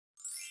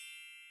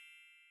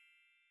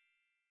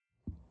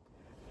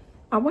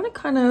I want to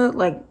kind of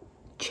like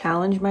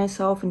challenge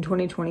myself in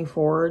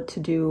 2024 to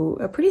do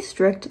a pretty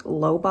strict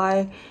low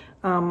buy.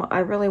 I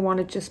really want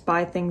to just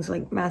buy things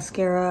like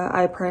mascara,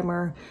 eye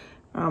primer,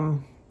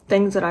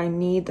 things that I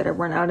need that I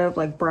run out of,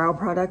 like brow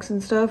products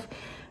and stuff,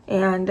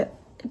 and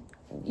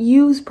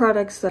use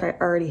products that I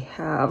already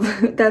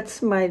have.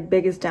 That's my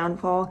biggest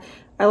downfall.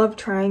 I love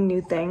trying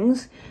new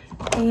things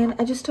and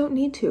I just don't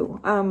need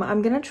to.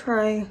 I'm gonna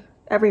try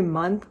every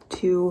month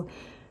to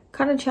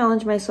kind of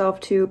challenge myself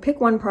to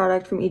pick one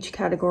product from each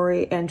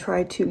category and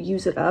try to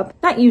use it up.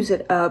 Not use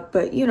it up,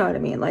 but you know what I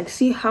mean, like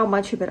see how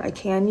much of it I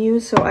can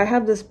use. So I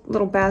have this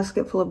little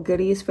basket full of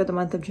goodies for the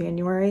month of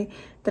January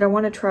that I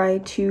want to try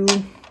to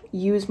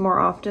use more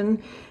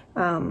often,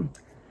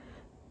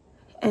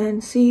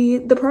 and see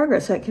the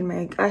progress I can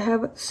make. I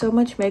have so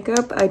much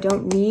makeup, I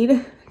don't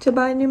need to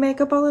buy new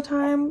makeup all the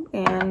time,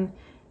 and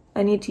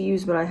I need to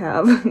use what I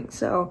have.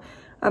 So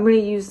I'm going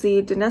to use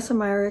the Danessa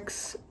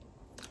Myricks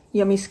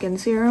Yummy Skin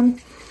Serum.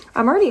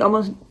 I'm already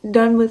almost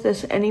done with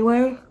this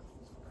anyway,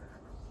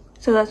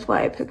 so that's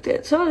why I picked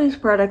it. Some of these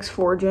products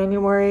for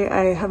January,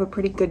 I have a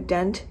pretty good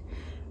dent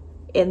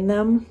in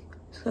them,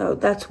 so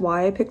that's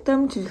why I picked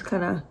them, to just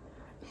kind of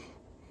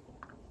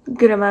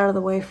get them out of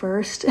the way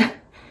first.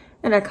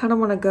 And I kind of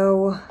want to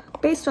go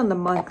based on the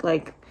month,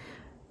 like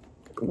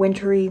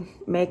wintry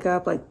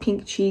makeup, like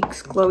pink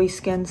cheeks, glowy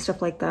skin,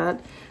 stuff like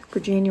that for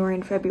January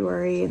and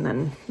February, and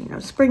then, you know,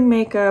 spring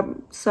makeup,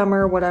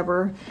 summer,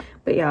 whatever.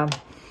 But yeah,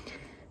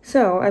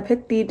 so I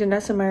picked the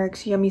Danessa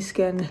Myricks Yummy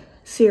Skin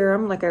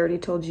Serum. Like I already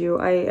told you,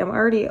 I am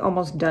already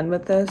almost done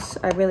with this.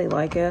 I really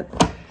like it.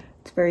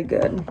 It's very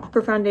good.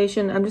 For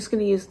foundation, I'm just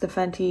going to use the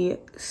Fenty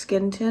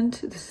Skin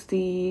Tint. This is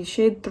the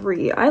shade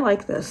 3. I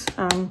like this.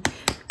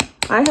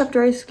 I have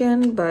dry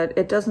skin, but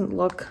it doesn't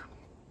look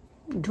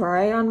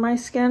dry on my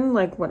skin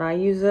like when I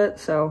use it,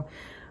 so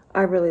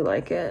I really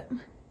like it.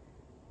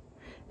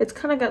 It's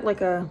kind of got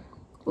like a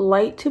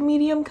light to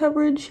medium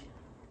coverage,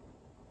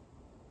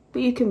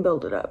 but you can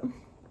build it up.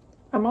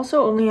 I'm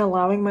also only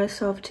allowing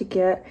myself to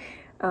get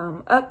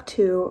up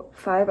to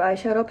 5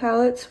 eyeshadow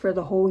palettes for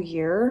the whole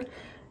year,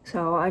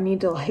 so I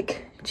need to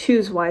like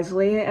choose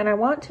wisely, and I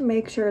want to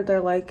make sure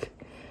they're like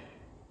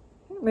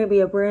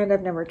maybe a brand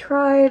I've never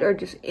tried, or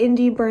just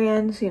indie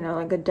brands, you know,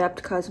 like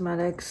Adept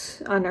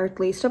Cosmetics,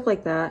 Unearthly, stuff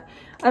like that.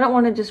 I don't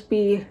want to just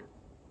be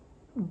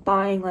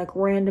buying like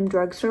random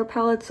drugstore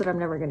palettes that I'm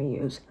never going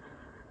to use,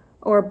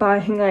 or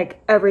buying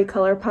like every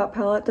ColourPop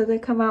palette that they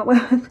come out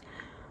with.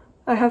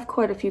 I have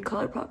quite a few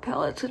ColourPop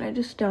palettes and I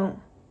just don't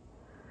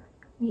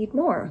need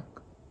more.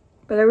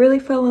 But I really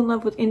fell in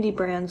love with indie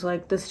brands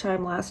like this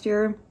time last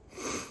year,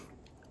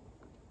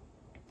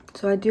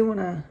 so I do want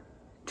to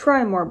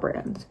try more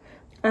brands.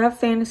 I have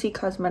Fantasy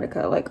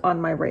Cosmetica like on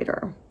my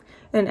radar,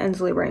 and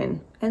Ensley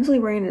Rain. Ensley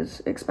Rain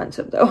is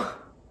expensive though,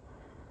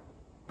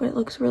 but it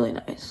looks really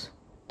nice.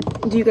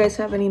 Do you guys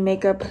have any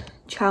makeup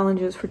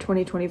challenges for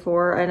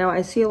 2024? I know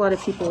I see a lot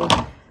of people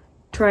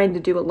trying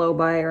to do a low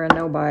buy or a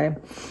no buy,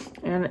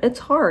 and it's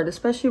hard,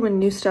 especially when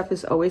new stuff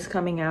is always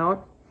coming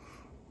out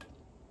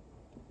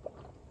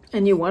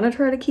and you want to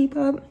try to keep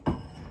up.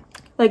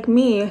 Like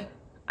me,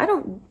 I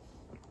don't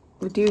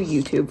do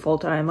YouTube full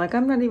time. Like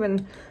I'm not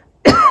even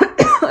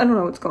I don't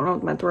know what's going on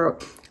with my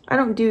throat. I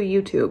don't do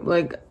YouTube.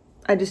 Like,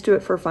 I just do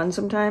it for fun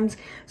sometimes.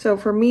 So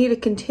for me to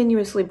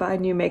continuously buy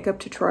new makeup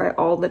to try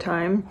all the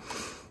time,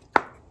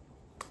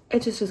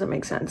 it just doesn't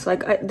make sense.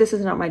 Like, this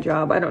is not my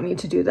job. I don't need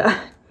to do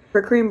that.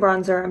 For cream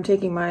bronzer, I'm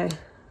taking my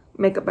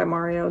Makeup by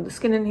Mario, the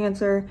Skin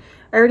Enhancer.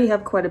 I already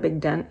have quite a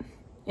big dent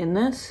in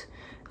this.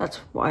 That's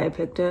why I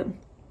picked it.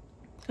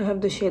 I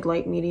have the shade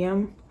Light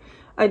Medium.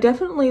 I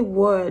definitely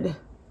would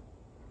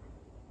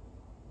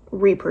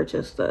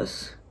repurchase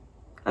this.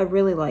 I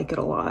really like it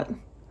a lot.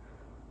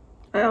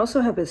 I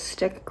also have a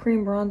stick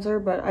cream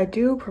bronzer, but I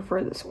do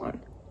prefer this one.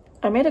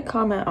 I made a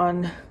comment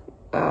on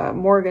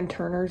Morgan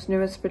Turner's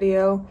newest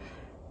video.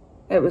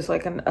 It was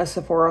like a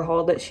Sephora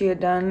haul that she had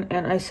done,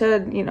 and I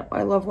said, you know,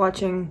 I love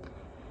watching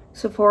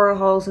Sephora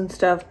hauls and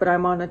stuff, but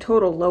I'm on a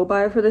total low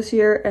buy for this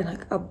year, and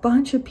like a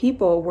bunch of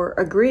people were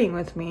agreeing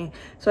with me.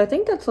 So I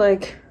think that's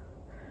like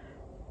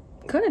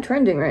kind of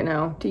trending right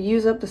now, to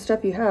use up the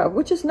stuff you have,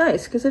 which is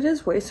nice because it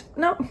is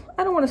no,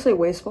 I don't want to say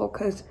wasteful,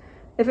 because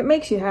if it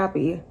makes you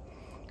happy,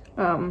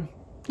 buy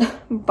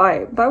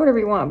whatever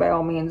you want by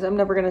all means. I'm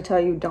never going to tell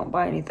you don't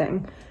buy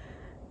anything,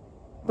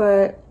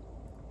 but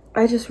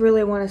I just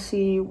really want to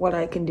see what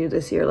I can do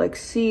this year, like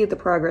see the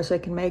progress I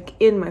can make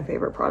in my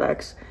favorite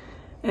products,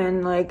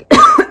 and like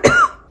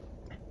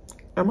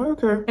am I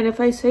okay? And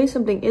if I say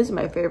something is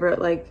my favorite,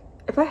 like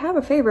if I have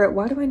a favorite,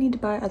 why do I need to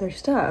buy other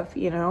stuff,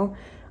 you know?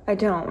 I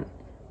don't.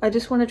 I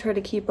just want to try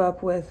to keep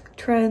up with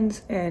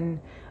trends and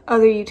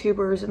other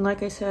YouTubers, and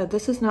like I said,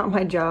 this is not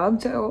my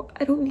job, so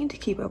I don't need to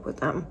keep up with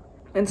them.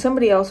 And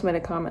somebody else made a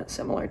comment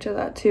similar to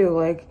that too,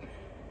 like,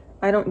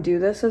 I don't do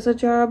this as a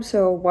job,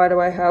 so why do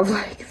I have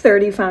like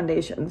 30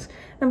 foundations?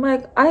 I'm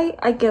like,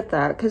 I get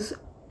that, because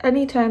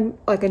anytime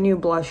like a new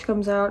blush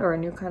comes out, or a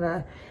new kind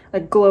of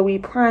like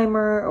glowy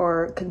primer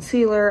or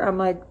concealer, I'm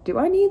like, do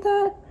I need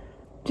that?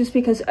 just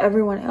because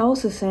everyone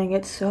else is saying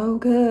it's so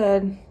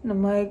good. And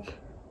I'm like,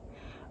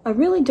 I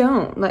really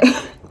don't. Like,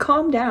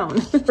 calm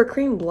down. For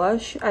cream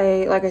blush,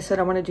 like I said,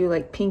 I want to do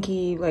like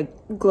pinky, like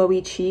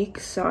glowy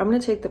cheeks. So I'm going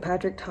to take the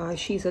Patrick Ta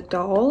She's a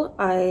Doll.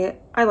 I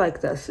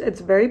like this.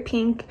 It's very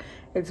pink.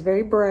 It's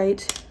very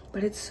bright,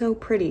 but it's so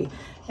pretty.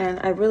 And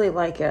I really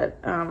like it.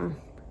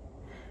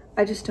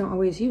 I just don't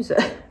always use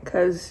it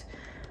because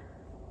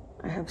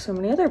I have so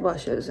many other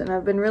blushes. And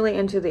I've been really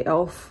into the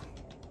e.l.f.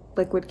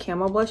 liquid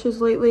camo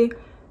blushes lately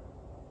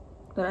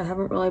that I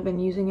haven't really been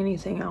using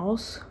anything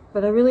else.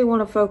 But I really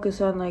want to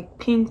focus on like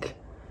pink,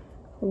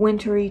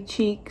 wintry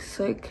cheeks,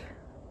 like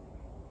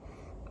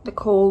the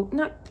cold,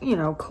 not, you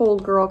know,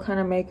 cold girl kind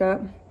of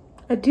makeup.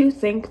 I do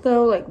think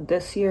though, like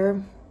this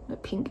year, the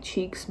pink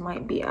cheeks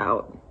might be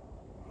out.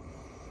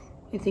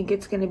 I think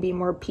it's going to be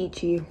more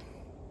peachy.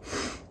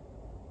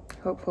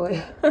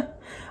 Hopefully.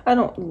 I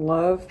don't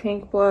love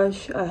pink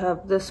blush. I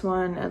have this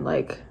one and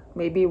like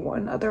maybe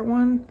one other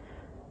one.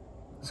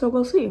 So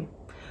we'll see.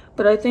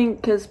 But I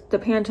think because the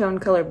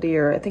Pantone color of the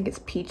year, I think it's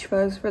Peach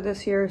Fuzz for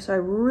this year. So I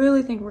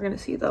really think we're going to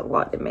see that a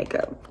lot in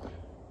makeup.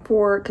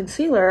 For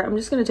concealer, I'm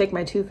just going to take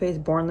my Too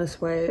Faced Born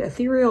This Way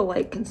Ethereal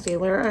Light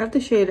Concealer. I have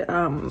the shade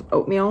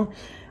Oatmeal.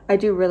 I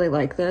do really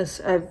like this.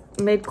 I've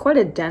made quite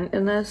a dent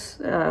in this.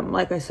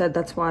 Like I said,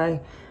 that's why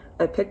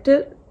I picked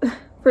it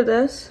for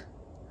this.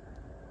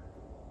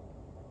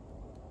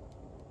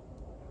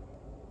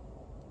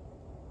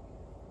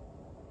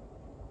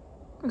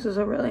 This is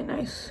a really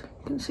nice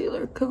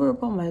concealer. Cover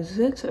up all my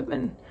zits I've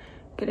been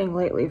getting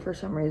lately for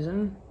some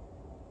reason.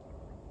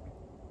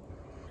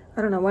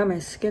 I don't know why my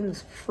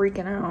skin's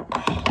freaking out.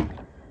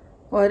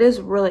 Well, it is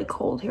really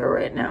cold here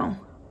right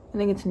now. I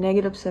think it's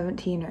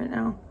 -17 right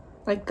now.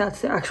 Like,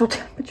 that's the actual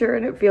temperature,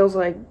 and it feels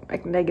like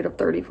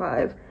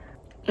 -35.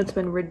 It's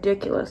been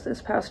ridiculous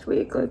this past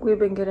week. Like, we've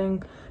been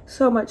getting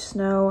so much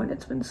snow, and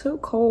it's been so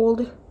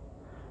cold.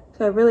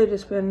 So I've really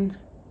just been,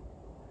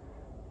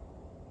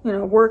 you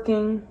know,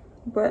 working,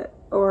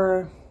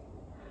 or,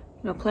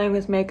 you know, playing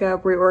with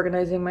makeup,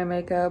 reorganizing my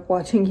makeup,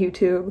 watching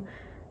YouTube,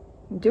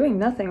 doing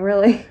nothing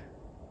really.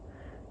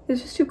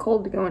 It's just too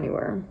cold to go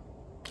anywhere.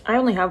 I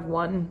only have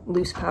one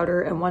loose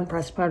powder and one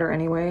pressed powder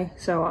anyway,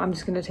 so I'm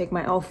just gonna take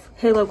my e.l.f.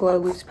 Halo Glow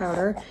loose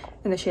powder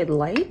in the shade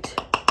Light,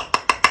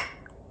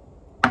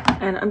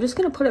 and I'm just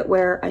gonna put it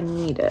where I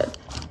need it.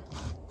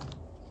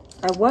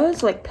 I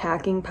was like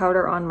packing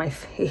powder on my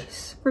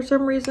face for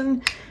some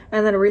reason,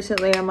 and then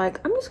recently I'm like,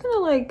 I'm just gonna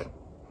like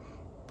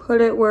put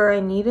it where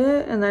I need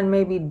it and then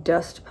maybe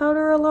dust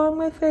powder along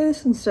my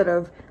face instead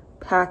of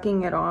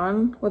packing it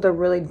on with a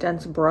really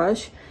dense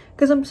brush,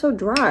 because I'm so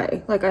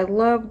dry. Like, I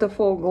love the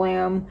full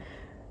glam,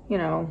 you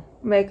know,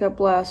 makeup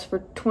lasts for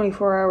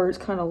 24 hours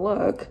kind of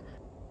look,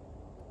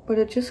 but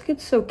it just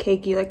gets so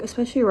cakey, like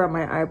especially around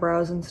my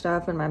eyebrows and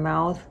stuff and my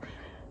mouth.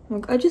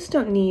 Like, I just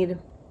don't need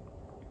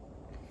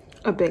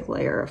a big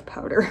layer of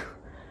powder,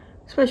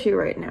 especially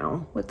right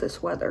now with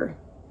this weather.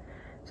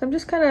 So I'm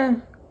just kind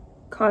of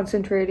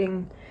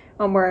concentrating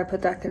on where I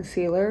put that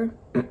concealer,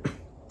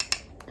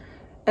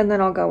 and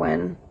then I'll go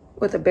in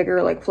with a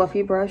bigger like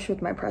fluffy brush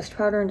with my pressed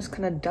powder and just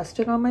kind of dust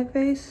it on my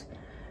face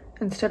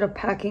instead of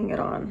packing it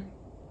on.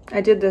 I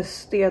did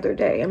this the other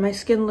day and my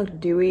skin looked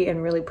dewy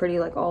and really pretty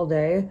like all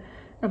day.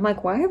 I'm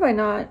like, why have I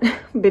not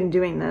been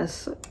doing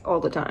this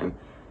all the time?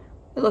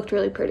 It looked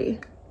really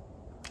pretty.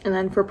 And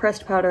then for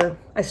pressed powder,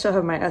 I still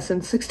have my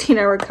Essence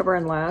 16-Hour Cover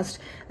and Last.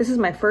 This is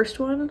my first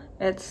one.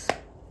 It's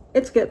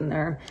getting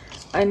there.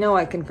 I know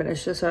I can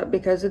finish this up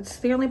because it's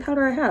the only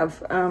powder I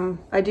have.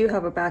 I do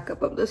have a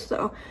backup of this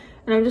though.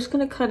 And I'm just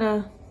gonna kind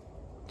of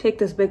take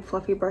this big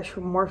fluffy brush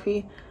from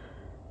Morphe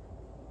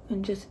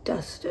and just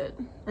dust it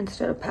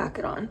instead of pack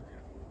it on.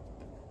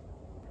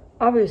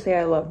 Obviously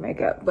I love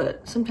makeup,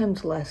 but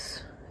sometimes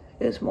less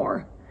is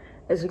more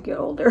as you get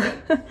older.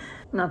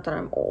 Not that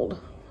I'm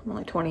old, I'm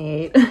only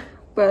 28,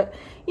 but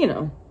you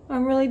know,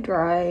 I'm really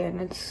dry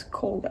and it's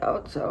cold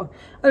out, so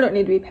I don't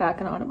need to be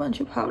packing on a bunch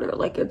of powder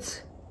like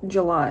it's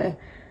July.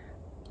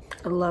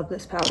 I love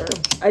this powder.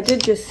 I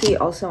did just see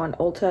also on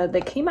Ulta,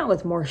 they came out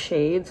with more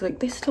shades. Like,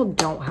 they still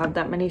don't have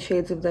that many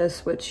shades of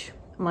this, which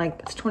I'm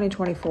like, it's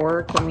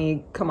 2024, can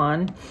we, come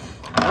on.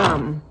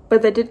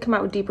 But they did come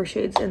out with deeper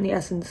shades in the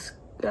Essence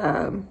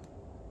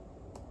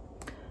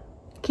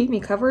Keep Me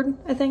Covered,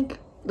 I think.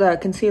 The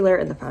concealer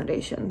and the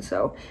foundation.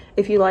 So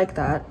if you like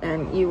that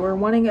and you were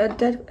wanting a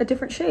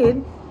different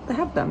shade, they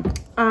have them.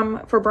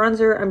 For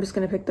bronzer, I'm just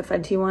gonna pick the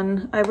Fenty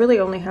one. I really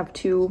only have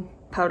 2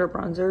 powder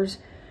bronzers.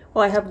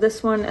 Well, I have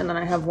this one, and then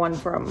I have one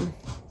from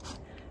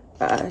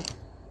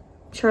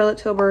Charlotte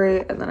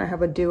Tilbury, and then I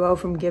have a duo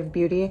from Give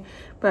Beauty,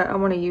 but I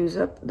want to use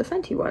up the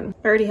Fenty one.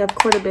 I already have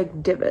quite a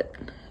big divot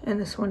in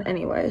this one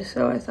anyway,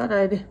 so I thought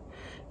I'd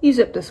use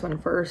up this one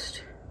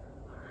first.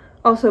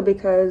 Also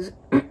because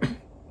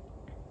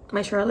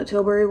my Charlotte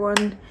Tilbury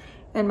one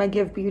and my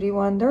Give Beauty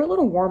one, they're a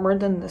little warmer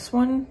than this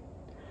one,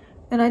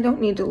 and I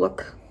don't need to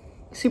look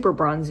super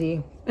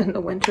bronzy in the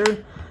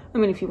winter. I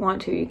mean, if you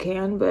want to, you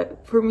can,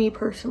 but for me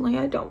personally,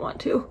 I don't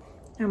want to.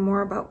 I'm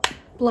more about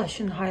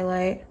blush and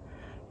highlight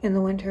in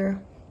the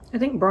winter. I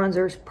think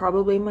bronzer is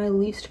probably my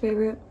least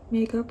favorite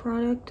makeup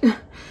product.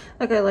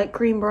 Like, I like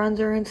cream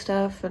bronzer and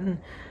stuff, and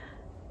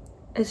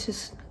it's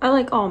just, I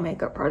like all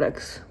makeup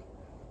products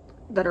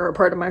that are a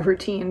part of my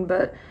routine,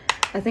 but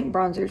I think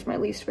bronzer is my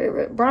least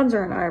favorite.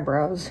 Bronzer and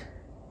eyebrows,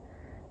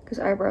 because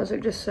eyebrows are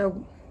just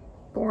so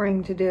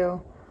boring to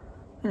do,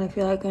 and I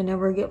feel like I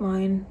never get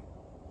mine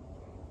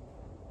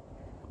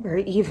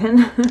very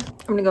even.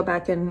 I'm gonna go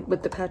back in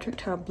with the Patrick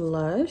Ta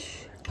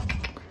blush.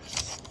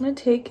 I'm gonna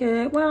take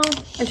it, well,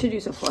 I should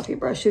use a fluffy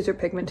brush. These are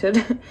pigmented.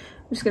 I'm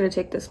just gonna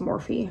take this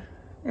Morphe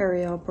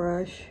Ariel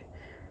brush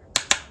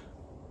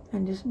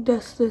and just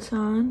dust this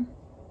on.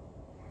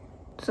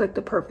 It's like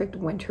the perfect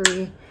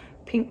wintry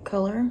pink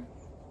color.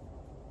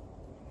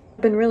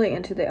 I've been really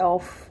into the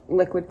e.l.f.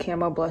 liquid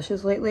camo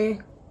blushes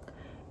lately.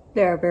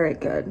 They are very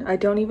good. I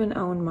don't even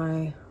own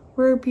my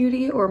Rare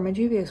Beauty or my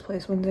Juvia's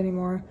Place ones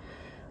anymore.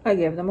 I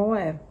gave them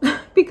away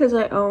because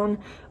I own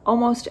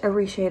almost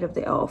every shade of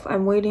the e.l.f.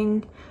 I'm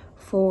waiting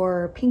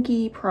for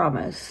Pinky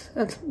Promise.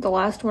 That's the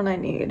last one I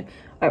need.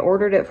 I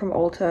ordered it from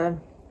Ulta.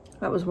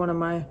 That was one of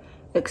my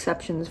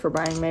exceptions for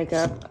buying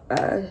makeup,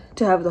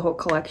 to have the whole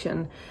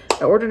collection.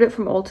 I ordered it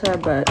from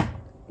Ulta, but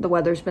the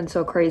weather's been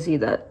so crazy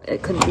that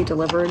it couldn't be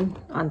delivered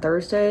on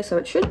Thursday, so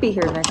it should be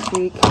here next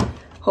week,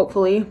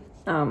 hopefully.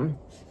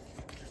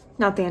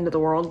 Not the end of the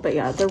world, but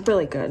yeah, they're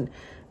really good.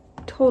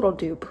 Total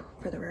dupe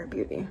for the Rare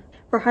Beauty.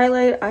 For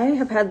highlight, I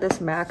have had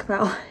this MAC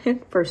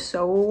palette for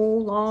so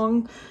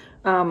long.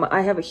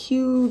 I have a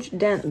huge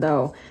dent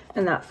though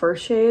in that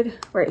first shade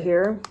right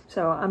here,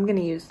 so I'm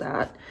gonna use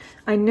that.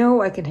 I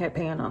know I can hit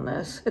pan on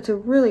this. It's a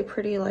really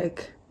pretty,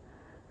 like,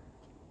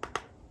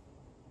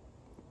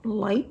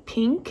 light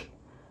pink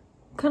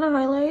kind of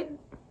highlight.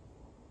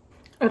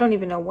 I don't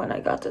even know when I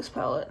got this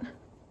palette.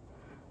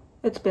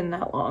 It's been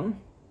that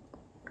long.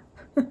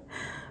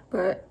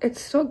 But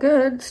it's still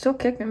good, still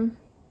kicking.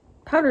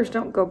 Powders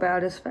don't go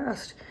bad as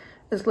fast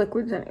as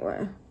liquids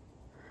anyway.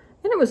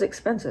 And it was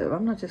expensive.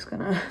 I'm not just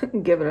gonna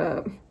give it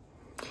up.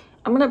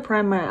 I'm gonna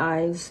prime my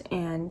eyes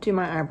and do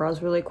my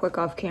eyebrows really quick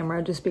off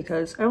camera, just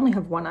because I only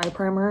have one eye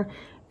primer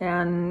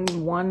and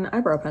one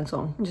eyebrow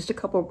pencil. Just a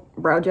couple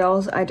brow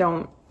gels.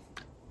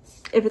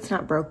 If it's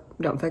not broke,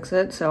 don't fix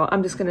it. So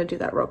I'm just gonna do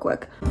that real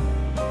quick.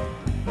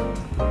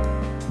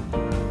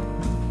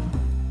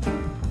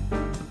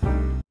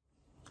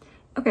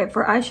 Okay,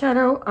 for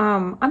eyeshadow,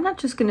 I'm not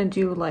just gonna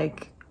do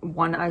like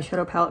one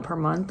eyeshadow palette per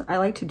month. I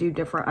like to do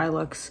different eye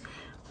looks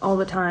all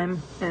the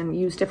time and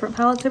use different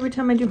palettes every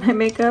time I do my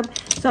makeup.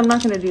 So I'm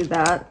not gonna do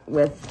that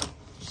with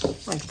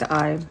like the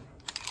eye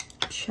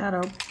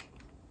shadow.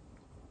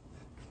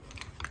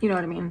 You know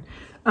what I mean?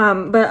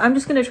 But I'm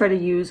just gonna try to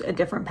use a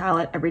different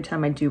palette every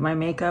time I do my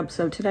makeup.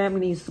 So today I'm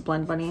gonna use the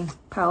Blend Bunny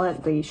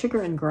palette, the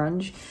Sugar and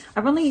Grunge.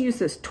 I've only used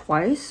this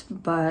twice,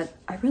 but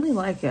I really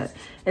like it.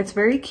 It's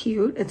very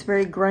cute. It's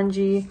very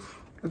grungy,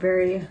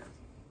 very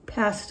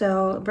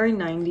pastel, very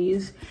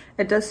 90s.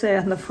 It does say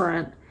on the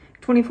front,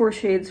 24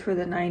 shades for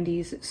the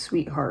 90s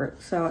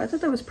sweetheart. So I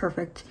thought that was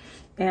perfect.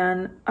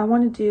 And I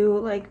want to do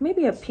like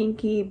maybe a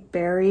pinky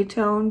berry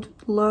toned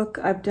look.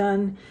 I've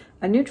done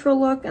a neutral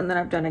look and then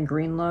I've done a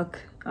green look.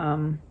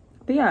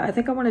 But yeah, I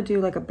think I want to do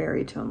like a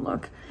berry tone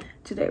look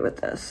today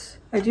with this.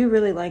 I do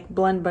really like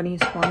Blend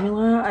Bunny's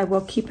formula. I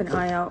will keep an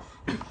eye out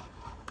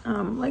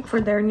like for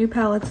their new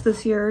palettes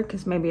this year,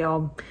 because maybe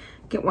I'll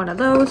get one of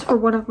those for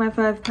one of my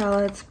 5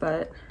 palettes.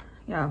 But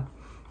yeah,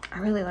 I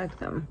really like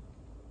them.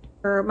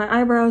 For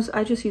my eyebrows,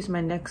 I just use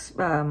my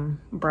NYX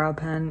brow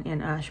pen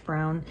in Ash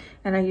Brown,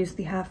 and I use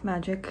the Half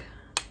Magic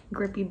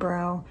Grippy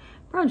Brow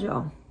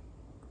Gel.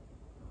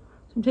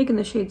 So I'm taking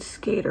the shade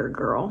Skater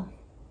Girl,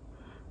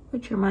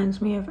 which reminds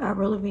me of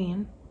Avril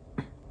Lavigne.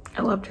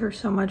 I loved her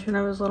so much when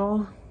I was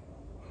little.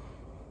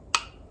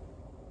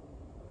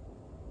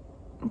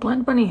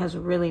 Blend Bunny has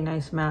really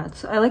nice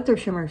mattes. I like their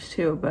shimmers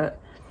too,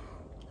 but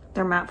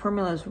their matte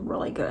formula is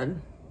really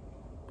good.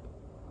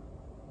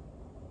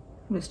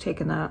 I'm just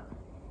taking that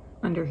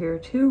under here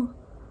too.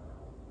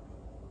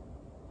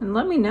 And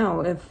let me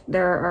know if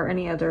there are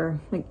any other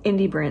like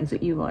indie brands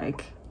that you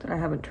like that I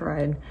haven't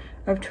tried.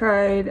 I've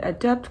tried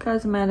Adept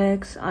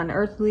Cosmetics,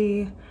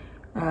 Unearthly,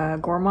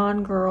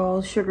 Gourmand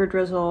Girl, Sugar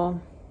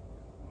Drizzle.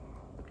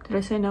 Did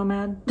I say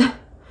Nomad?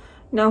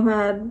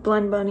 Nomad,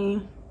 Blend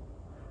Bunny.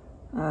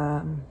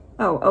 Oh,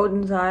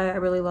 Odin's Eye I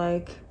really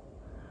like.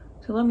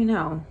 So let me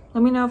know.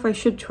 Let me know if I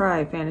should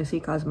try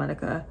Fantasy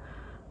Cosmetica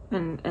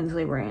and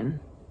Ensley Rain.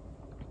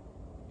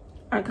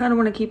 I kind of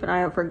want to keep an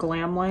eye out for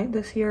Glam Light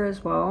this year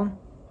as well,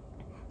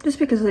 just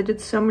because they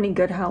did so many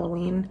good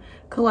Halloween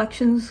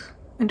collections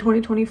in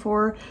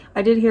 2024.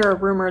 I did hear a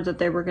rumor that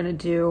they were going to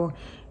do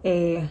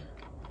a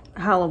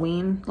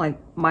Halloween, like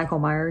Michael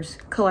Myers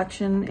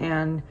collection,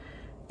 and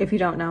if you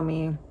don't know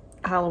me,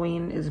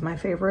 Halloween is my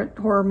favorite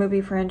horror movie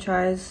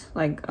franchise,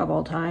 like, of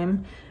all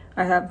time.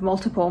 I have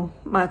multiple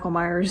Michael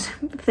Myers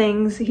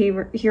things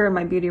here in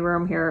my beauty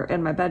room, here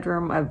in my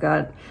bedroom. I've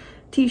got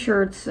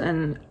t-shirts,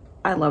 and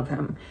I love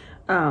him.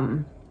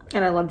 And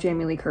I love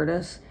Jamie Lee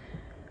Curtis.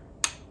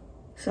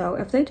 So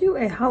if they do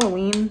a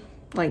Halloween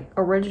like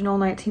original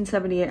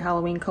 1978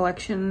 Halloween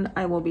collection,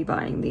 I will be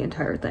buying the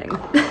entire thing.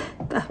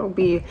 That'll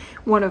be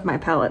one of my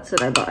palettes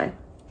that I buy.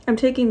 I'm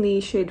taking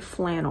the shade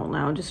Flannel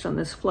now, just on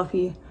this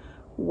fluffy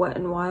Wet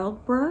n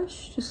Wild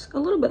brush, just a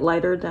little bit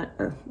lighter than,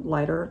 or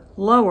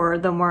lower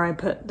than where I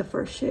put the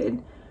first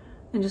shade,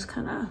 and just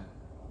kind of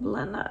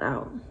blend that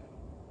out.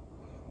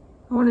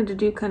 I wanted to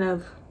do kind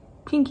of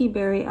pinky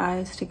berry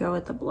eyes to go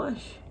with the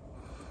blush.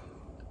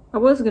 I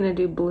was gonna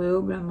do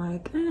blue, but I'm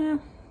like,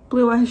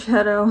 blue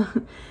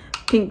eyeshadow,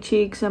 pink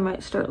cheeks, I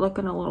might start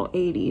looking a little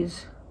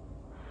 80s,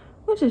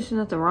 which is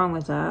nothing wrong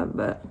with that,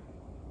 but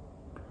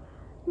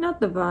not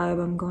the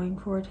vibe I'm going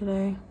for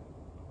today.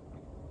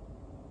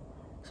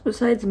 So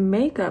besides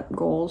makeup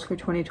goals for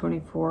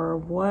 2024,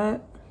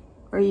 what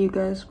are you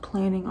guys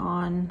planning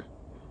on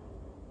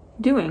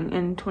doing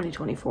in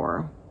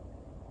 2024?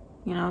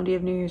 You know, do you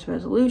have New Year's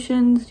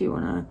resolutions? Do you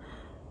want to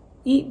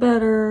eat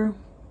better?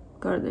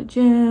 Go to the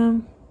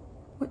gym?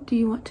 What do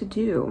you want to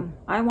do?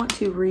 I want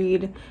to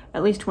read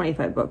at least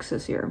 25 books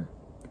this year.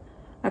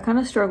 I kind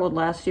of struggled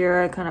last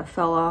year. I kind of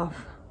fell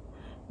off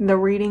the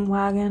reading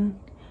wagon.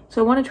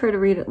 So I want to try to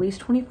read at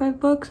least 25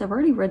 books. I've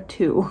already read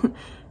 2.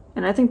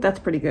 And I think that's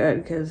pretty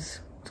good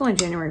because it's only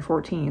January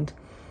 14th.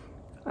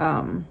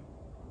 But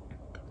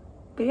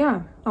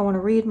yeah, I want to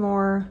read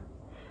more.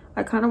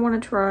 I kind of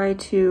want to try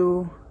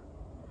to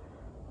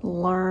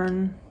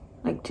learn,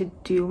 like, to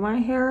do my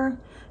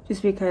hair,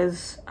 just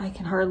because I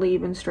can hardly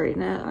even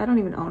straighten it. I don't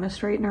even own a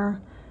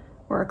straightener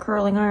or a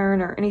curling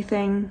iron or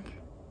anything.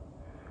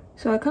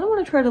 So I kind of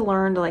want to try to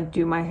learn to, like,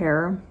 do my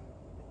hair.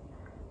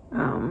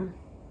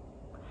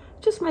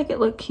 Just make it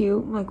look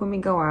cute, like when we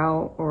go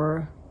out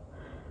or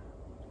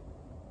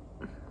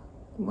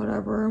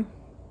whatever.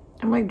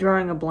 I'm like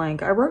drawing a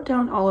blank. I wrote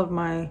down all of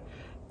my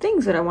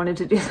things that I wanted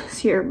to do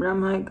this year, but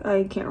I'm like,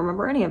 I can't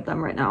remember any of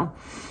them right now.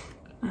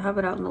 I have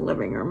it out in the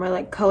living room. I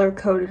like color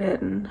coded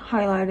it and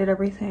highlighted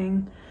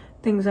everything,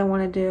 things I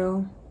want to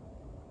do.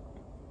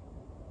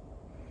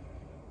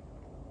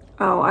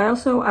 Oh,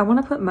 I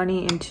want to put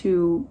money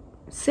into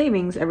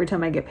savings every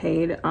time I get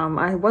paid.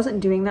 I wasn't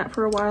doing that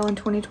for a while in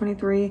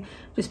 2023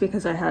 just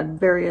because I had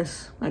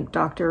various like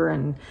doctor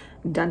and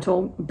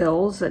dental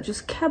bills that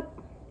just kept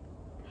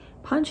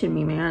punching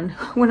me, man.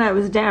 When I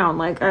was down,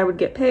 like I would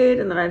get paid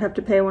and then I'd have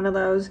to pay one of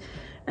those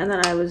and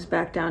then I was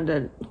back down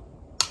to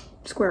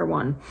square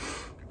one.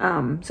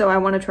 So I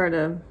want to try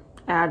to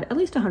add at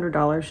least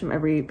 $100 from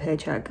every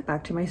paycheck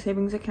back to my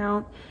savings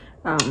account,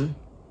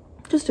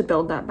 just to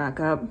build that back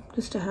up,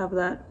 just to have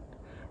that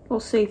little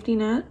safety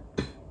net.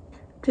 I'm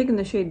taking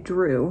the shade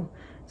Drew.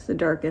 It's the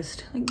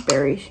darkest like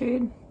berry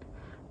shade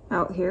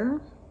out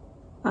here.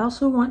 I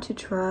also want to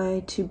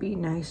try to be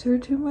nicer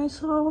to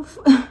myself.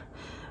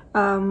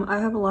 I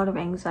have a lot of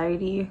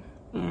anxiety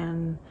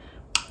and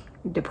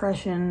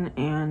depression,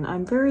 and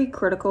I'm very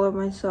critical of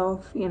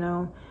myself. You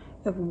know,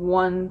 if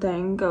one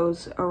thing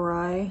goes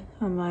awry,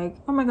 I'm like,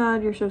 oh my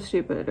god, you're so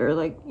stupid, or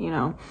like, you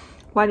know,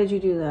 why did you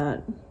do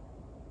that?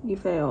 You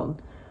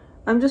failed.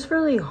 I'm just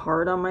really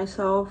hard on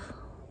myself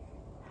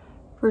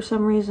for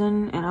some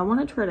reason, and I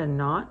want to try to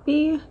not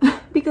be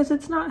because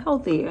it's not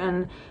healthy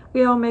and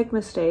we all make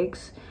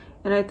mistakes,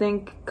 and I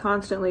think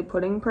constantly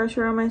putting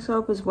pressure on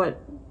myself is what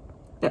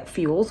that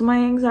fuels my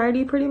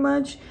anxiety pretty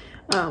much.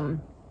 So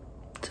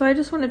I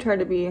just want to try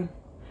to be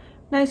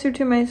nicer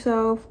to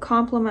myself,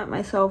 compliment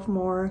myself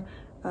more,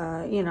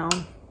 you know,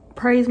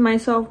 praise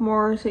myself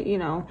more. So, you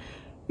know,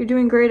 you're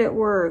doing great at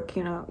work,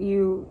 you know,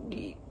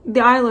 the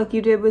eye look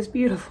you did was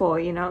beautiful,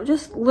 you know,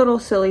 just little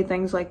silly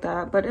things like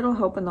that, but it'll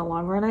help in the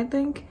long run, I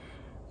think,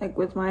 like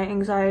with my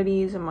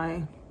anxieties and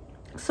my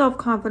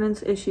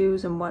self-confidence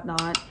issues and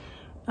whatnot.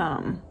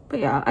 But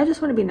yeah, I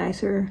just want to be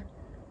nicer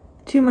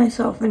to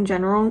myself in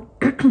general.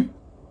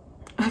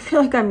 I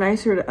feel like I'm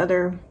nicer to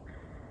other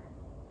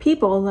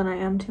people than I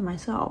am to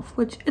myself,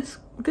 which it's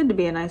good to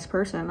be a nice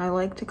person. I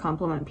like to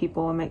compliment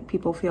people and make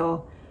people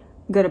feel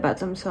good about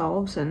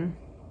themselves, and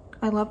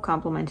I love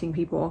complimenting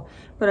people,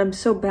 but I'm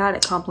so bad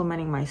at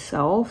complimenting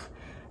myself,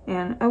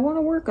 and I want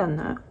to work on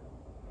that.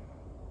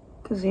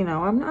 Because, you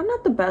know, I'm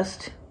not the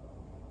best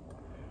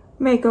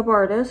makeup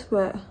artist,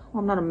 but, well,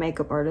 I'm not a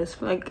makeup artist,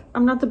 but, like,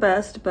 I'm not the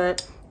best,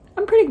 but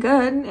I'm pretty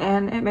good,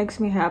 and it makes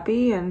me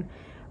happy, and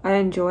I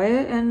enjoy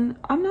it, and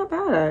I'm not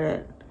bad at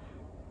it.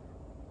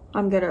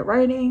 I'm good at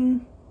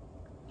writing.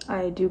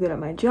 I do good at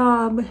my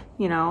job.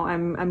 You know,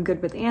 I'm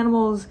good with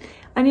animals.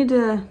 I need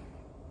to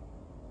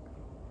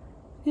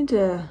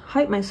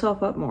hype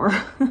myself up more.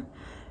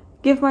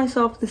 Give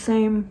myself the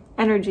same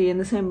energy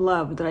and the same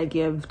love that I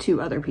give to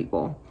other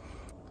people.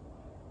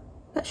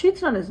 That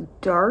shade's not as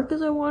dark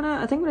as I want it.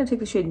 I think I'm going to take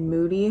the shade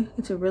Moody.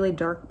 It's a really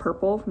dark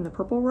purple from the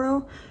Purple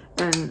Row,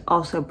 and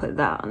also put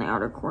that on the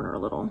outer corner a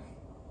little.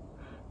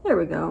 There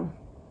we go.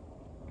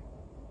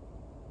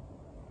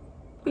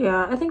 But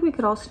yeah, I think we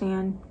could all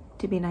stand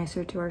to be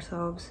nicer to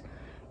ourselves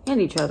and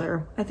each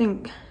other. I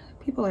think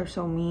people are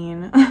so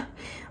mean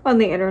on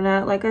the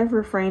internet. Like, I've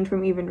refrained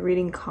from even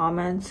reading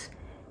comments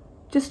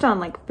just on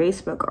like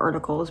Facebook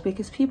articles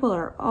because people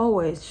are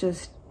always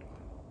just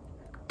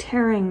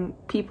tearing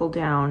people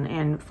down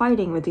and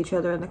fighting with each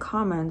other in the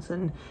comments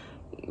and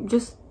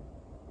just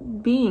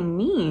being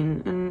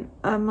mean. And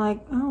I'm like,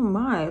 oh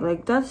my,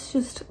 like that's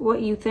just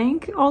what you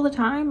think all the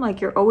time?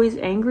 Like you're always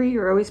angry,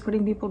 you're always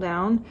putting people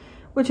down,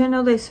 which I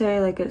know they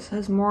say like it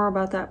says more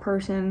about that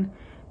person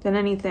than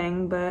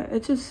anything, but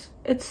it's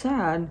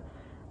sad.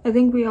 I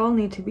think we all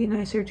need to be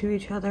nicer to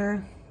each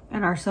other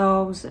and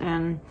ourselves,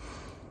 and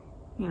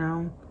you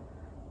know,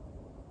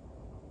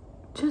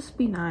 just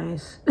be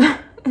nice.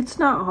 It's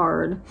not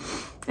hard.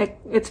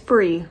 It's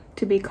free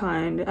to be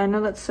kind. I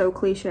know that's so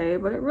cliche,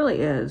 but it really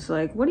is.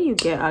 Like, what do you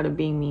get out of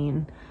being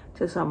mean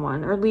to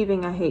someone or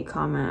leaving a hate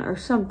comment or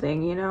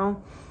something, you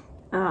know?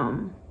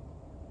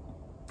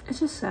 It's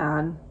just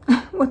sad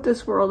what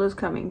this world is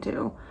coming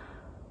to.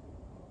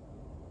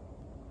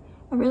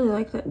 I really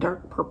like that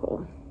dark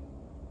purple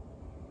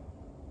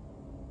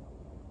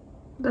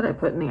that I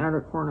put in the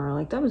outer corner.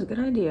 Like, that was a good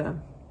idea.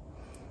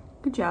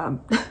 Good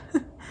job.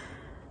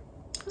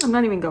 I'm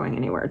not even going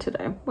anywhere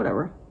today.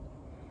 Whatever.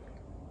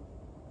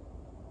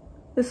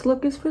 This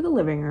look is for the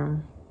living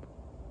room.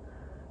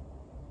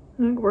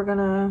 I think we're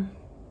gonna...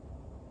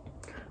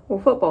 Well,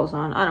 football's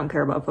on. I don't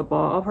care about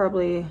football. I'll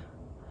probably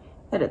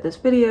edit this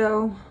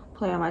video,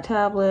 play on my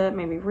tablet,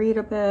 maybe read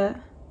a bit.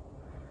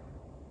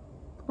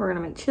 We're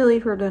gonna make chili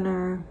for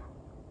dinner.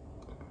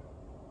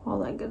 All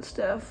that good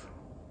stuff.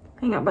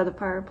 Hang out by the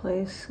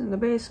fireplace in the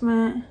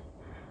basement.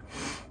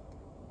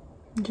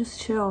 And just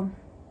chill.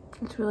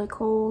 It's really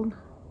cold.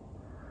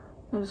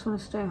 I just want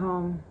to stay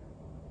home.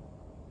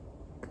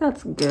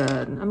 That's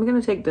good. I'm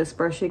gonna take this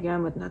brush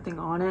again with nothing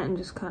on it and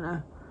just kind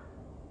of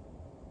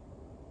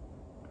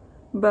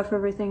buff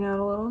everything out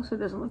a little so it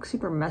doesn't look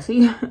super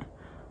messy.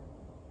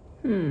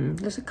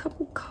 There's a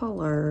couple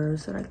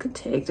colors that I could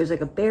take. There's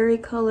like a berry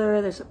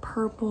color, there's a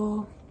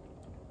purple.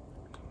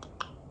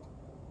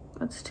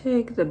 Let's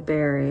take the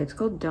berry. It's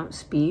called Don't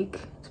Speak.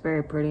 It's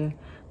very pretty.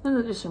 And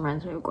it just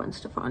reminds me of Gwen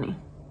Stefani.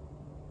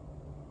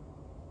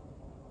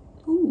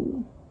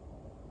 Ooh.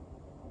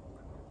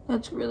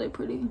 That's really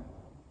pretty.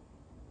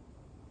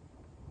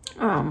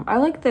 I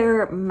like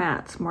their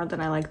mattes more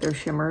than I like their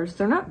shimmers.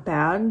 They're not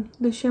bad,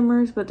 the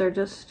shimmers, but they're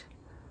just,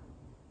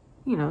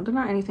 you know, they're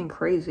not anything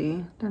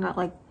crazy. They're not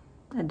like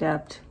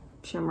Adept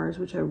shimmers,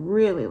 which I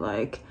really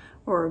like,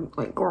 or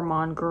like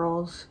Gourmand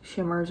Girls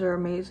shimmers are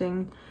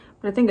amazing.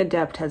 But I think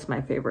Adept has my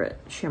favorite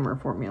shimmer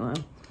formula.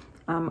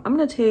 I'm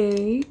gonna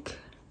take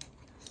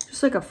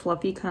just like a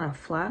fluffy kind of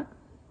flat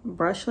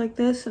brush like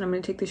this, and I'm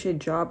gonna take the shade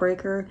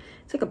Jawbreaker.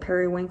 It's like a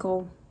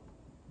periwinkle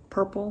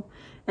purple,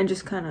 and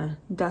just kind of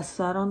dust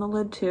that on the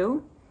lid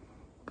too,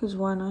 because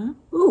why not?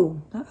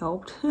 Ooh, that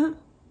helped.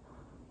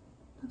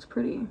 That's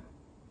pretty.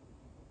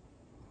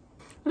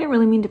 I didn't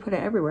really mean to put it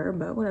everywhere,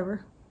 but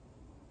whatever.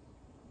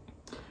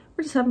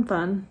 We're just having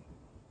fun.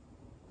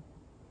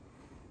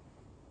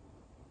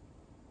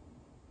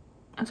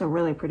 That's a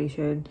really pretty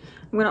shade.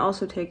 I'm gonna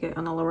also take it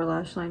on the lower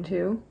lash line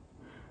too.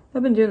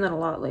 I've been doing that a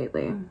lot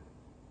lately.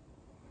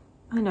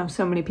 I know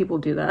so many people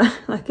do that.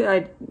 Like,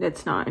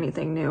 it's not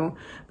anything new,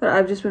 but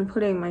I've just been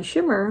putting my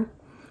shimmer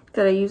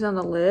that I use on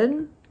the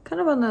lid kind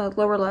of on the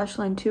lower lash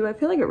line too. I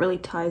feel like it really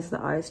ties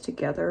the eyes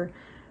together.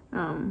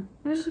 It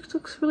just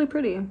looks really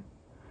pretty.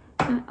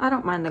 And I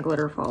don't mind the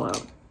glitter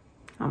fallout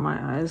on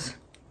my eyes,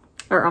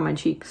 or on my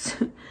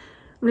cheeks. I'm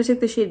gonna take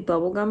the shade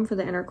Bubblegum for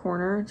the inner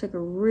corner. It's like a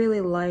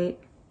really light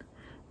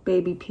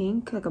baby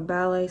pink, like a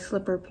ballet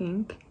slipper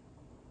pink.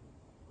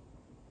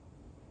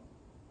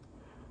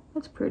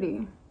 That's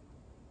pretty.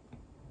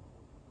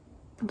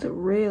 It's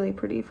really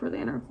pretty for the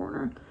inner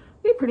corner.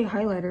 Be a pretty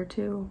highlighter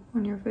too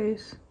on your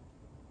face.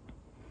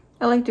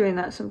 I like doing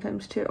that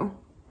sometimes too.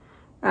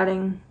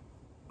 Adding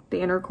the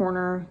inner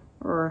corner,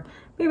 or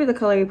maybe the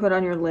color you put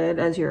on your lid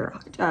as your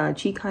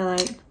cheek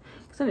highlight,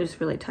 because then it just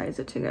really ties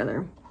it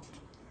together.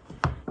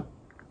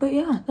 But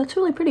yeah, that's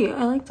really pretty.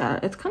 I like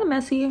that. It's kind of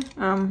messy,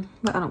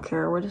 but I don't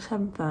care. We're just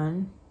having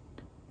fun.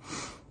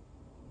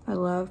 I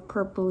love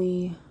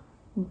purpley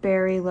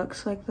berry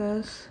looks like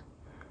this.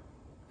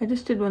 I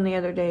just did one the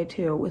other day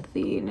too with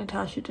the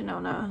Natasha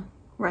Denona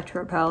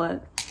Retro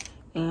palette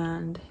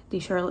and the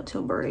Charlotte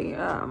Tilbury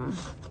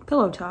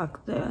Pillow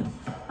Talk, the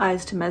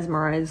Eyes to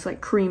Mesmerize like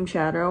cream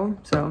shadow.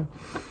 So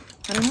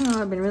I don't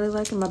know, I've been really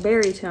liking my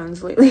berry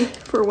tones lately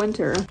for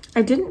winter.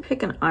 I didn't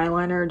pick an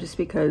eyeliner just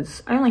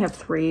because I only have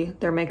 3.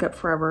 They're Makeup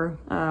Forever.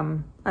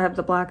 I have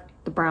the black,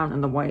 the brown,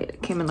 and the white.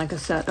 It came in like a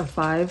set of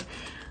 5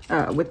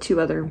 with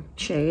 2 other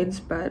shades,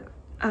 but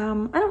I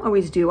don't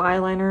always do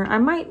eyeliner.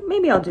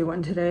 Maybe I'll do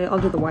one today. I'll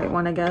do the white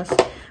one, I guess.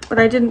 But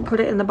I didn't put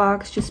it in the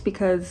box just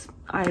because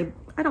I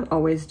don't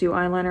always do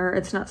eyeliner.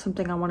 It's not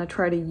something I want to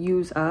try to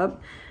use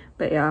up.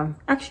 But yeah,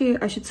 actually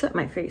I should set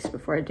my face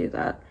before I do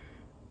that.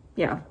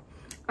 Yeah.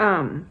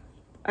 I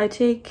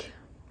picked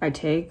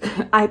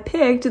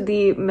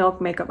the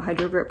Milk Makeup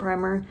Hydro Grip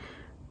Primer.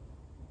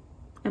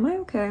 Am I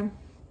okay?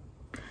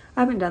 I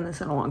haven't done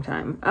this in a long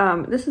time.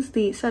 This is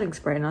the setting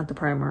spray, not the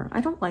primer.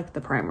 I don't like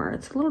the primer.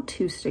 It's a little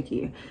too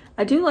sticky.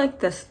 I do like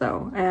this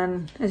though,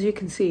 and as you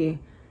can see,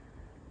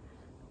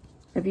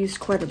 I've used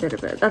quite a bit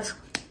of it. That's,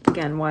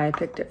 again, why I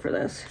picked it for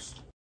this.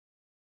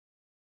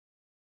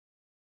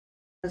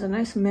 It's a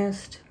nice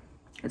mist.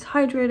 It's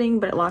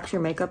hydrating, but it locks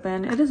your makeup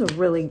in. It is a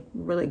really,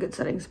 really good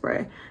setting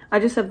spray. I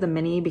just have the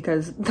mini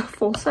because the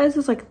full size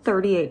is like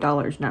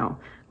 $38 now.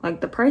 Like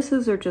the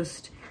prices are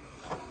just,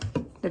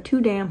 they're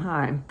too damn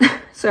high.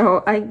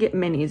 So I get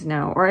minis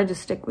now, or I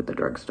just stick with the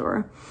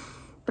drugstore.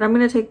 But I'm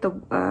gonna take the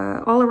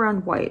all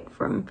around white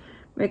from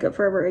Makeup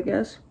Forever, I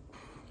guess.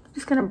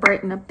 Just gonna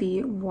brighten up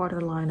the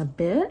waterline a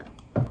bit.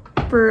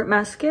 For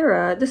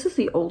mascara, this is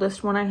the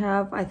oldest one I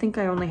have. I think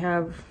I only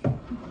have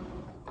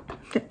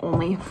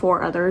only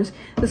 4 others.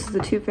 This is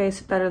the Too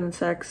Faced Better Than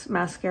Sex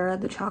mascara,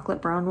 the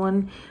chocolate brown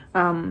one.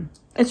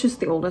 It's just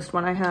the oldest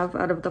one I have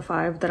out of the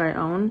 5 that I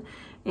own,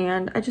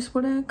 and I just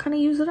want to kind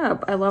of use it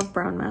up. I love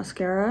brown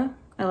mascara.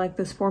 I like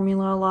this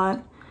formula a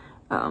lot.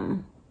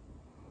 And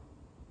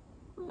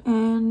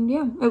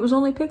yeah, it was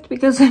only picked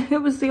because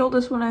it was the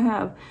oldest one I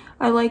have.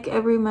 I like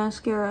every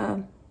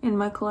mascara in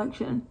my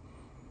collection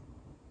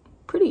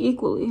pretty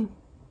equally,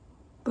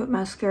 but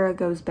mascara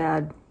goes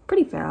bad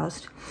pretty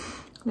fast.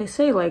 They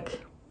say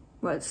like,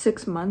 what,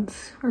 6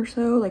 months or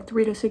so, like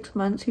 3 to 6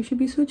 months you should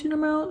be switching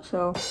them out.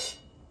 So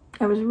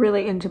I was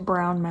really into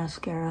brown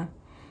mascara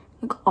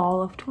like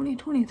all of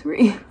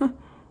 2023.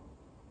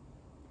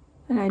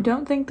 And I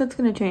don't think that's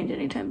gonna change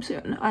anytime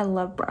soon. I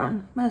love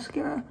brown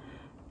mascara.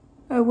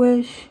 I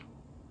wish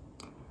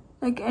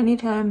like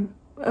anytime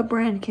a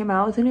brand came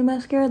out with a new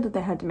mascara that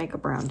they had to make a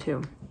brown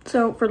too.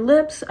 So for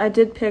lips, I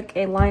did pick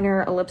a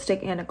liner, a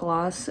lipstick, and a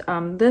gloss.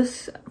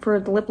 This, for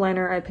the lip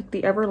liner, I picked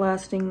the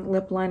Everlasting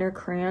Lip Liner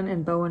Crayon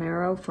and Bow and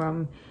Arrow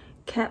from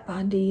Kat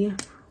Von D.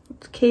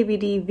 It's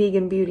KVD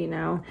Vegan Beauty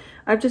now.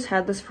 I've just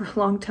had this for a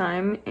long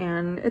time,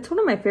 and it's one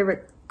of my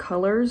favorite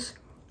colors,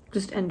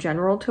 just in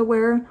general, to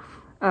wear.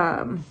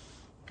 I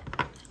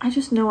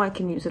just know I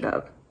can use it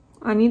up.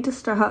 I need to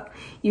stop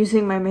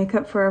using my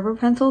Makeup Forever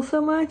pencils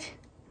so much.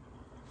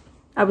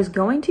 I was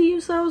going to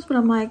use those, but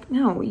I'm like,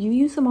 no, you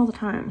use them all the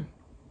time.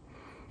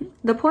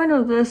 The point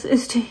of this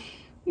is to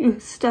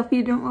use stuff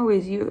you don't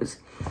always use.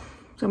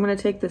 So I'm going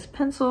to take this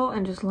pencil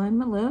and just line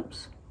my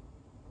lips.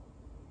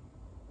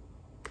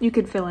 You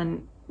could fill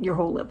in your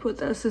whole lip with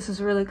this. This is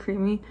really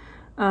creamy.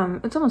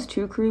 It's almost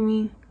too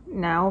creamy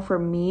now for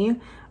me.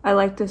 I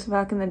liked this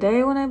back in the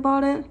day when I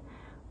bought it,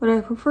 but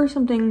I prefer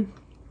something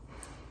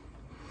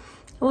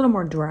a little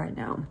more dry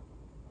now.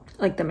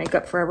 Like the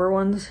Makeup Forever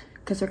ones,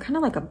 because they're kind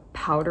of like a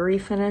powdery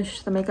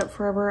finish, the Makeup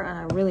Forever, and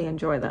I really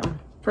enjoy them.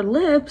 For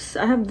lips,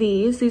 I have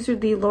these. These are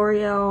the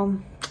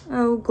L'Oreal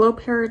Glow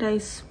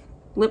Paradise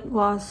lip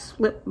gloss,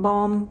 lip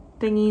balm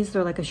thingies.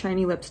 They're like a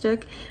shiny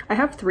lipstick. I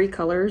have 3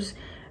 colors.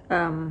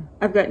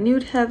 I've got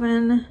Nude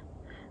Heaven,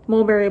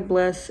 Mulberry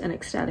Bliss, and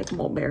Ecstatic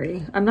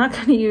Mulberry. I'm not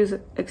going to use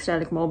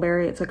Ecstatic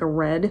Mulberry. It's like a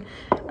red.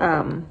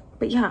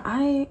 But yeah,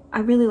 I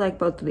really like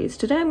both of these.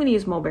 Today I'm going to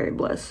use Mulberry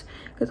Bliss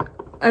because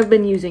I've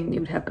been using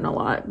Nude Heaven a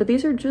lot. But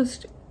these are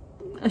just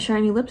a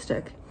shiny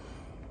lipstick.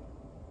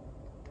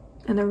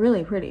 And they're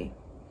really pretty.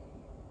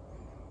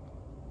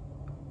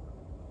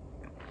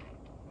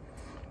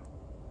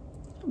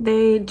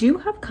 They do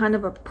have kind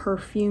of a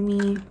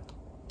perfumey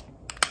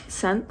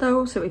scent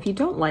though, so if you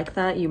don't like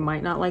that, you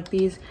might not like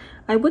these.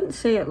 I wouldn't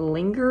say it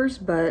lingers,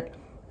 but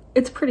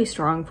it's pretty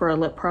strong for a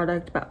lip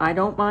product, but I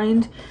don't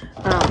mind.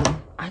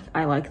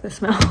 I like the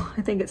smell.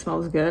 I think it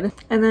smells good.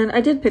 And then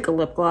I did pick a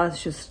lip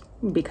gloss just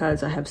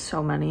because I have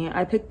so many.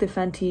 I picked the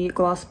Fenty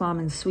Gloss Bomb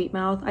in Sweet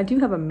Mouth. I do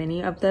have a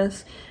mini of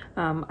this.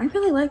 I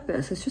really like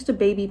this. It's just a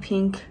baby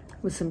pink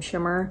with some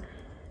shimmer.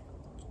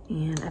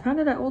 And I found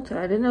it at Ulta.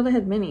 I didn't know they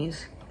had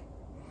minis.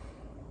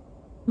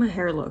 My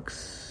hair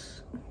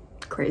looks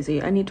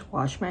crazy. I need to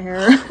wash my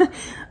hair.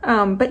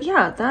 But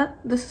yeah,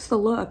 this is the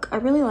look. I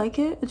really like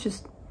it. It's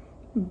just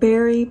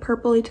berry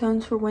purpley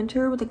tones for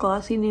winter with a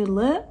glossy nude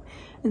lip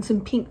and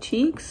some pink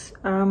cheeks.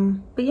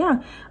 But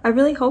yeah, I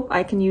really hope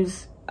I can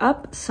use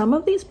up some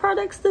of these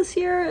products this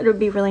year. It would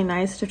be really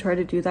nice to try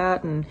to do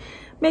that and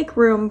make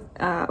room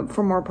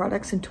for more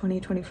products in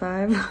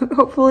 2025,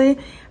 hopefully.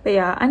 But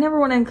yeah, I never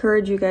want to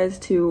encourage you guys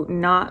to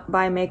not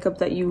buy makeup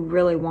that you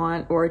really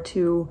want or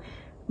to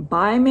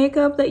buy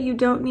makeup that you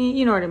don't need.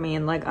 You know what I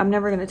mean? Like, I'm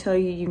never going to tell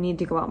you you need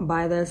to go out and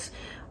buy this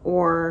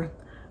or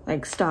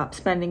like stop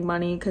spending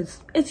money, because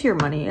it's your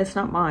money, it's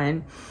not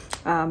mine.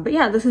 But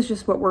yeah, this is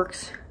just what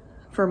works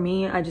for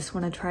me. I just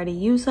want to try to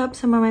use up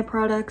some of my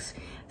products,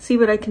 see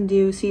what I can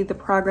do, see the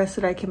progress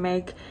that I can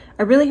make.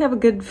 I really have a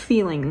good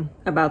feeling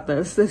about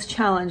this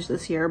challenge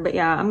this year. But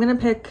yeah, I'm gonna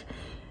pick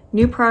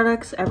new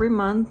products every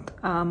month.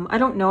 I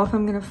don't know if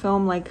I'm gonna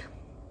film like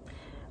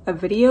a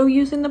video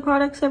using the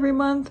products every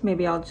month.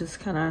 Maybe I'll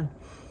just kind of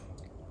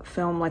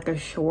film like a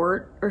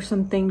short or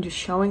something just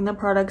showing the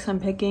products I'm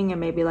picking and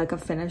maybe like a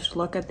finished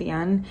look at the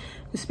end,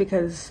 just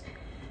because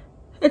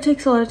it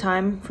takes a lot of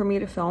time for me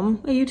to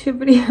film a YouTube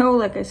video.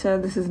 Like I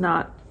said, this is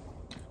not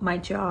my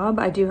job.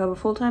 I do have a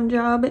full-time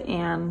job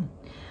and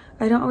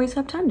I don't always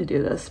have time to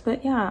do this.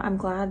 But yeah, I'm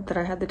glad that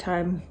I had the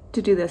time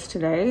to do this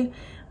today.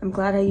 I'm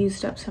glad I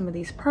used up some of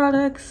these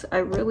products.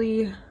 I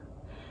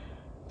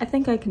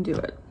think I can do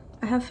it.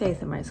 I have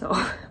faith in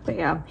myself. But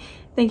yeah,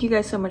 thank you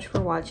guys so much for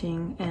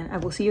watching, and I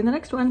will see you in the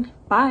next one.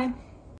 Bye.